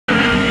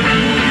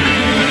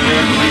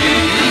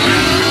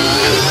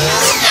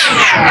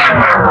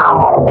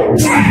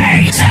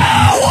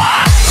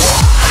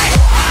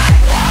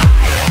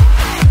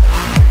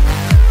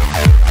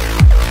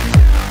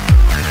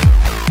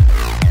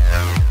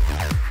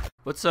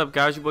What's up,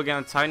 guys? Your boy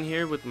Titan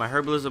here with my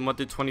Herbalism 1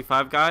 through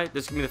 25 guide.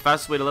 This is going to be the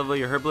fastest way to level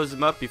your Herbalism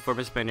up before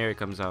Miss Panera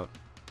comes out.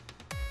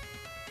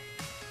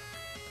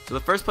 So the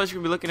first place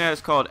you're going to be looking at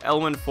is called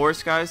Elwyn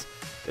Forest, guys.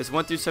 It's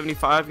 1 through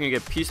 75. You're going to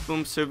get Peace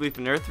Bloom, Serve Leaf,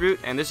 and Earth Root,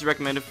 and this is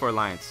recommended for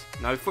Alliance.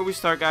 Now before we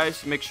start,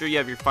 guys, make sure you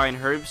have your Find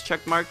Herbs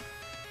checkmark,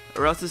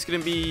 or else it's going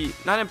to be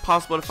not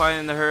impossible to find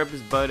in the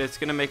herbs, but it's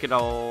going to make it a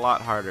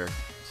lot harder.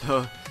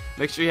 So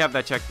make sure you have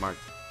that checkmark.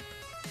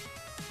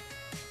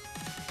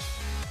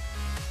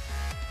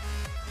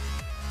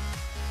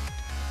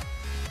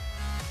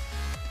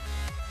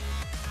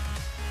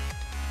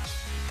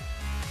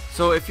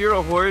 So if you're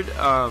a horde,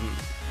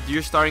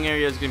 your starting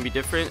area is going to be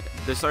different.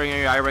 The starting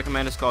area I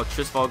recommend is called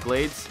Trisval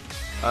Glades.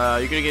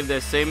 You're going to get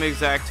the same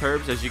exact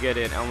herbs as you get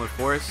in Elwyn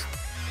Forest,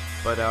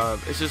 but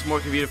it's just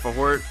more convenient for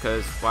horde,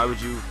 because why would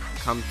you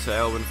come to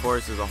Elwyn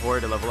Forest as a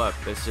horde to level up?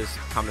 It's just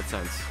common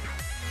sense.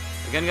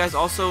 Again, guys,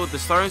 also the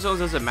starting zones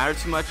doesn't matter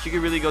too much. You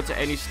can really go to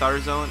any starter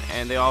zone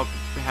and they all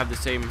have the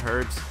same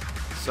herbs.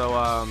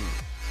 So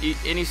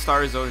any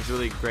starter zone is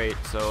really great.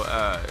 So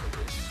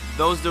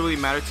those don't really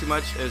matter too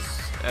much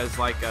as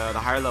like the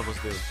higher levels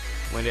do,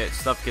 when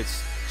stuff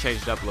gets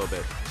changed up a little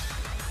bit.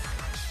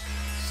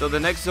 So the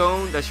next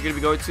zone that you're going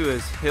to be going to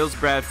is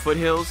Hillsbrad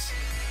Foothills.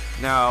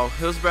 Now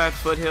Hillsbrad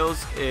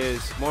Foothills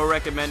is more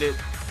recommended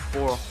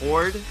for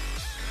horde,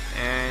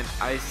 and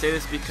I say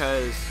this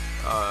because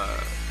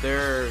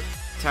their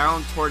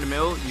town toward the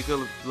mill, you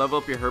can level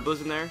up your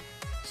herbalism there,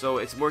 so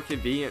it's more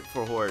convenient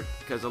for horde,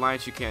 because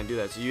Alliance you can't do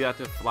that, so you have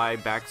to fly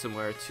back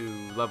somewhere to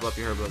level up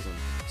your herbalism.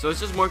 So it's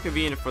just more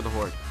convenient for the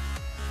horde.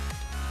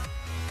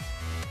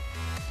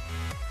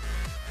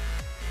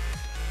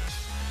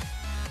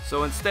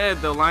 So instead,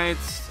 the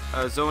Alliance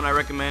zone I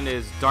recommend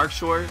is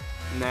Darkshore.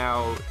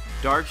 Now,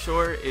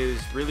 Darkshore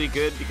is really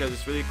good because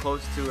it's really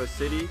close to a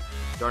city,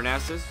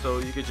 Darnassus, so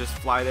you could just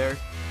fly there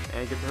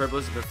and get the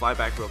herbalism and fly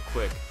back real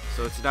quick.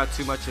 So it's not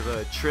too much of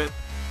a trip,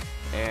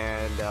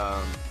 and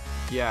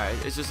yeah,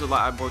 it's just a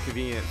lot more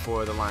convenient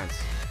for the Alliance.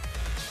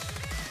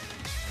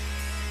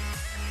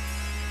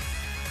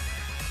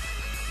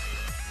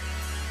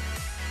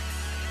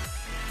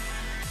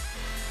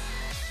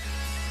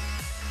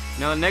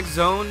 Now the next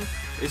zone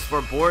is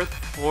for both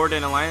horde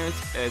and Alliance.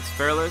 It's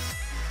Fairless.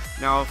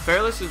 Now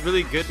Fairless is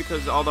really good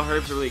because all the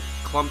herbs are really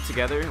clumped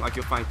together, like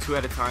you'll find 2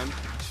 at a time.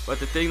 But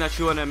the thing that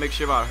you want to make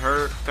sure about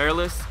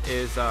Fairless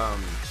is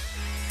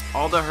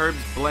all the herbs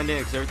blend in,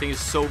 because everything is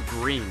so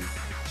green.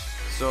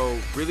 So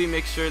really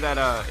make sure that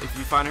if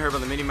you find a herb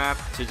on the mini map,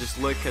 to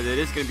just look, because it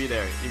is going to be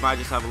there. You might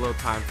just have a little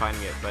time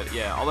finding it, but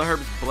yeah, all the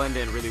herbs blend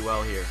in really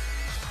well here.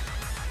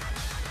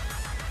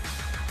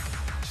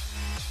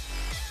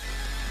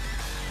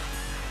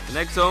 The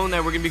next zone that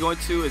we're going to be going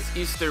to is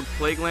Eastern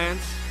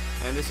Plaguelands,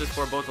 and this is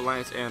for both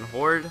Alliance and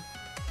horde.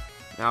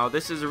 Now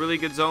this is a really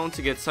good zone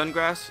to get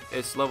Sungrass.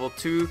 It's level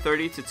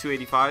 230 to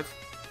 285.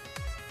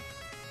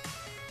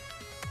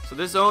 So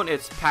this zone,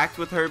 it's packed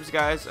with herbs,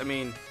 guys. I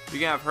mean, you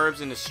can have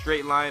herbs in a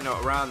straight line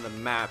around the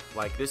map.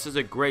 Like, this is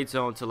a great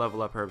zone to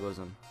level up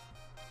herbalism.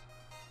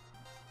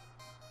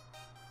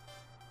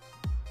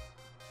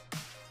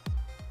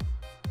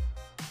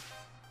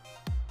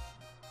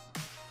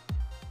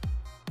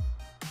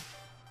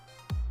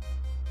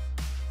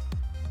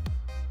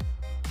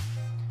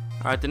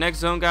 Alright, the next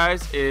zone,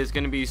 guys, is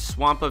going to be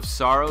Swamp of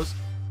Sorrows.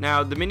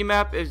 Now, the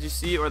mini-map, as you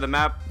see, or the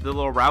map, the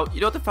little route,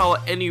 you don't have to follow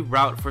any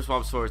route for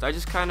Swamp of Sorrows. I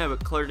just kind of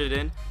cleared it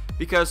in,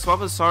 because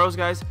Swamp of Sorrows,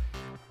 guys,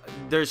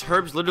 there's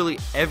herbs literally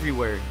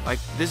everywhere. Like,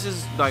 this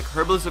is like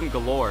herbalism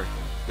galore.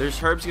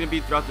 There's herbs going to be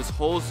throughout this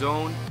whole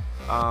zone.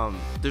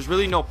 There's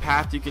really no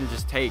path you can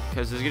just take,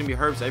 because there's going to be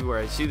herbs everywhere.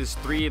 I see there's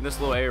 3 in this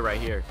little area right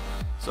here.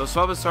 So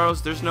Swamp of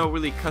Sorrows, there's no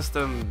really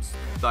custom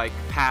like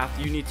path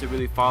you need to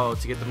really follow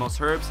to get the most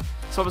herbs.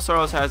 Swamp of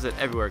Sorrows has it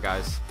everywhere,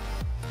 guys.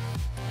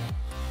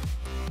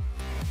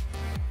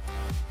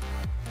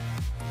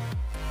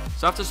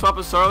 So after Swamp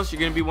of Sorrows, you're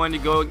going to be wanting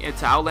to go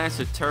into Outlands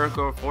to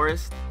Terracore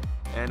Forest.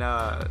 And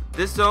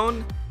this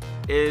zone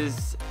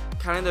is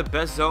kind of the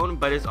best zone,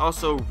 but it's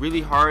also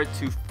really hard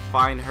to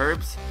find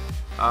herbs.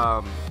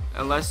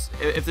 Unless,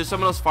 if there's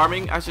someone else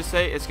farming, I should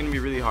say, it's going to be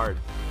really hard,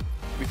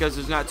 because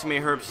there's not too many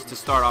herbs to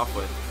start off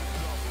with.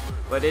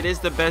 But it is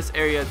the best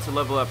area to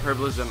level up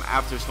herbalism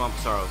after Swamp of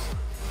Sorrows.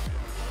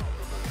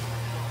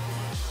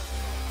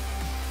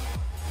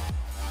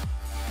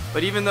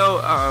 But even though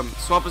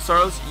Swamp of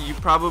Sorrows, you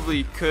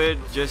probably could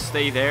just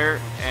stay there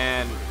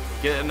and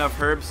get enough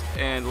herbs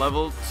and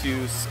level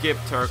to skip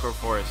Terracore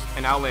Forest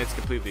and Outlands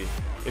completely,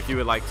 if you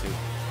would like to.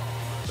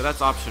 But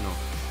that's optional.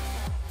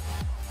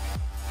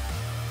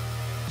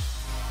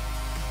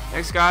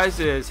 Next, guys,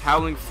 is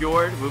Howling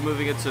Fjord. We're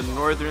moving into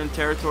Northern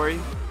Territory.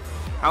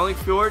 Howling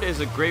Fjord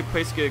is a great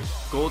place to get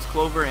Gold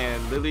Clover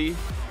and Lily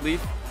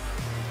Leaf.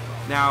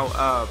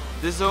 Now,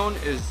 this zone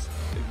is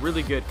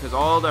really good because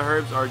all the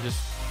herbs are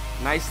just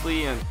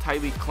nicely and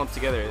tightly clumped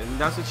together, and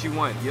that's what you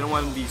want. You don't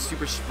want them to be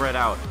super spread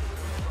out,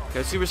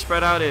 because super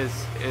spread out is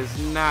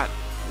not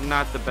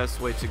the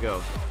best way to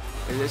go.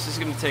 It's just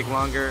going to take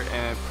longer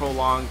and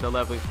prolong the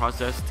leveling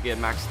process to get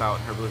maxed out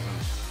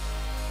herbalism.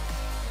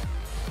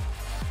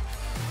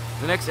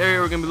 The next area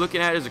we're going to be looking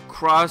at is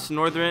across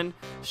northern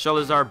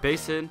Shalazar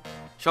Basin.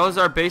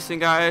 Shalazar Basin,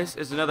 guys,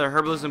 is another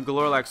Herbalism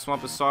galore like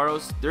Swamp of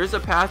Sorrows. There is a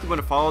path you want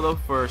to follow though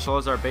for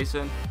Shalazar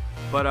Basin,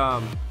 but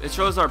in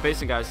Shalazar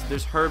Basin, guys,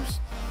 there's herbs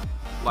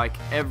like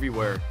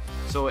everywhere.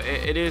 So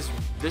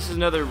this is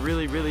another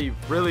really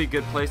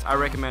good place. I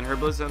recommend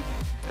Herbalism,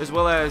 as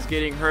well as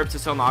getting herbs to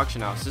sell in the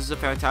auction house. This is a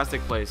fantastic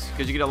place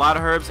because you get a lot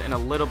of herbs in a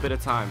little bit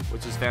of time,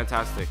 which is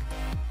fantastic.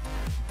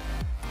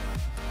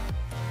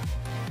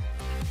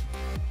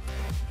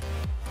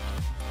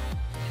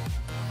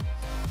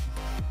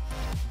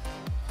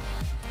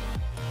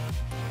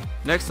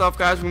 Next off,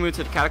 guys, we move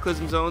to the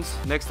Cataclysm zones.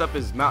 Next up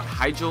is Mount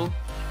Hyjal.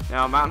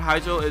 Now, Mount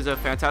Hyjal is a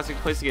fantastic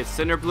place to get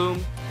Cinder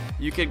Bloom.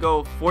 You could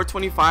go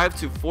 425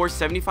 to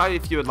 475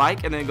 if you would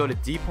like, and then go to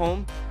Deep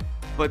Home,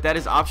 but that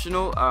is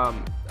optional.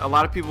 A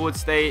lot of people would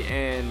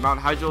stay in Mount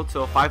Hyjal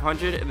till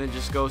 500 and then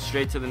just go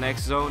straight to the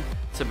next zone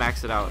to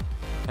max it out.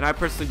 And I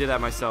personally did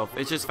that myself.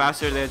 It's just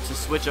faster than to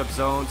switch up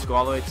zones, go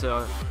all the way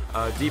to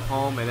Deep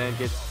Home, and then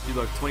get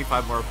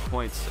 25 more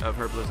points of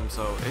Herbalism.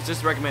 So it's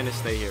just recommended to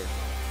stay here.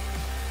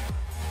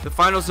 The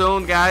final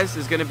zone, guys,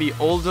 is going to be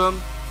Oldham.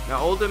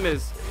 Now, Oldham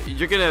is,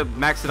 you're going to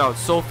max it out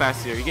so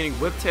fast here. You're getting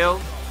Whiptail,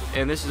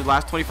 and this is the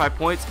last 25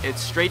 points. It's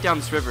straight down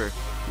this river.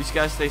 You just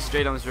got to stay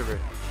straight down this river.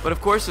 But,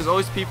 of course, there's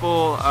always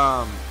people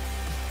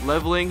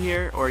leveling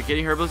here or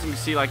getting Herbalism. You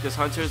see, like, this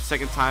Hunter, the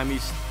second time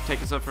he's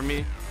taking stuff from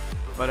me.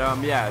 But,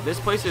 yeah, this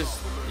place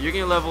is, you're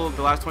going to level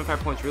the last 25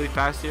 points really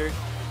fast here.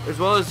 As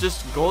well as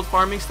just gold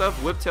farming stuff.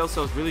 Whiptail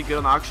sells really good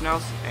on the auction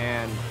house.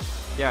 And,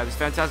 yeah, it's a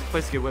fantastic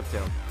place to get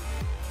Whiptail.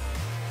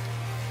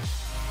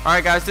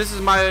 Alright, guys, this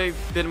is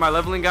been my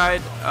leveling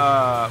guide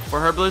for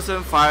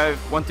Herbalism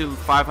 1 through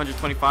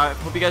 525.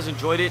 Hope you guys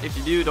enjoyed it. If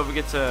you do, don't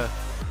forget to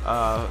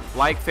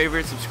like,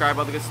 favorite, subscribe,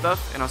 all the good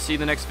stuff, and I'll see you in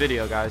the next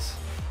video, guys.